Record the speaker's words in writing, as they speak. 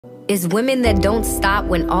is women that don't stop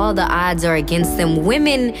when all the odds are against them.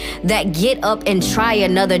 Women that get up and try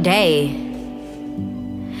another day.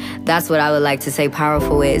 That's what I would like to say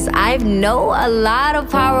powerful is. I know a lot of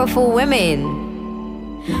powerful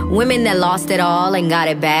women. Women that lost it all and got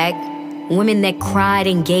it back. Women that cried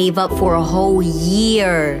and gave up for a whole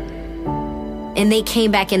year. And they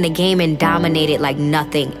came back in the game and dominated like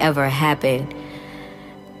nothing ever happened.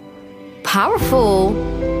 Powerful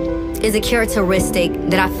is a characteristic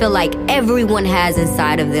that I feel like everyone has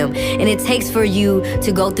inside of them. And it takes for you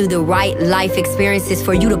to go through the right life experiences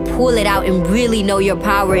for you to pull it out and really know your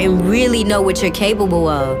power and really know what you're capable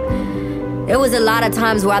of. There was a lot of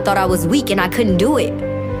times where I thought I was weak and I couldn't do it.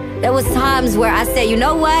 There was times where I said, you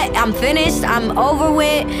know what? I'm finished. I'm over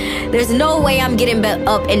with. There's no way I'm getting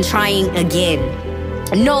up and trying again.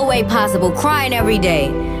 No way possible. Crying every day.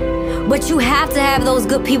 But you have to have those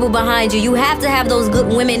good people behind you. You have to have those good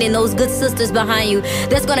women and those good sisters behind you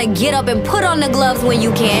that's gonna get up and put on the gloves when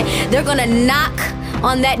you can. They're gonna knock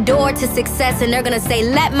on that door to success and they're gonna say,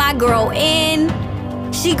 let my girl in.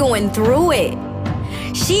 She going through it.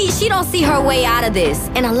 She don't see her way out of this.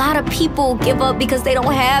 And a lot of people give up because they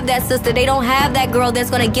don't have that sister. They don't have that girl that's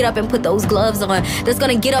gonna get up and put those gloves on, that's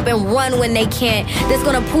gonna get up and run when they can't, that's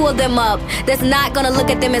gonna pull them up, that's not gonna look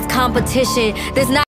at them as competition, that's not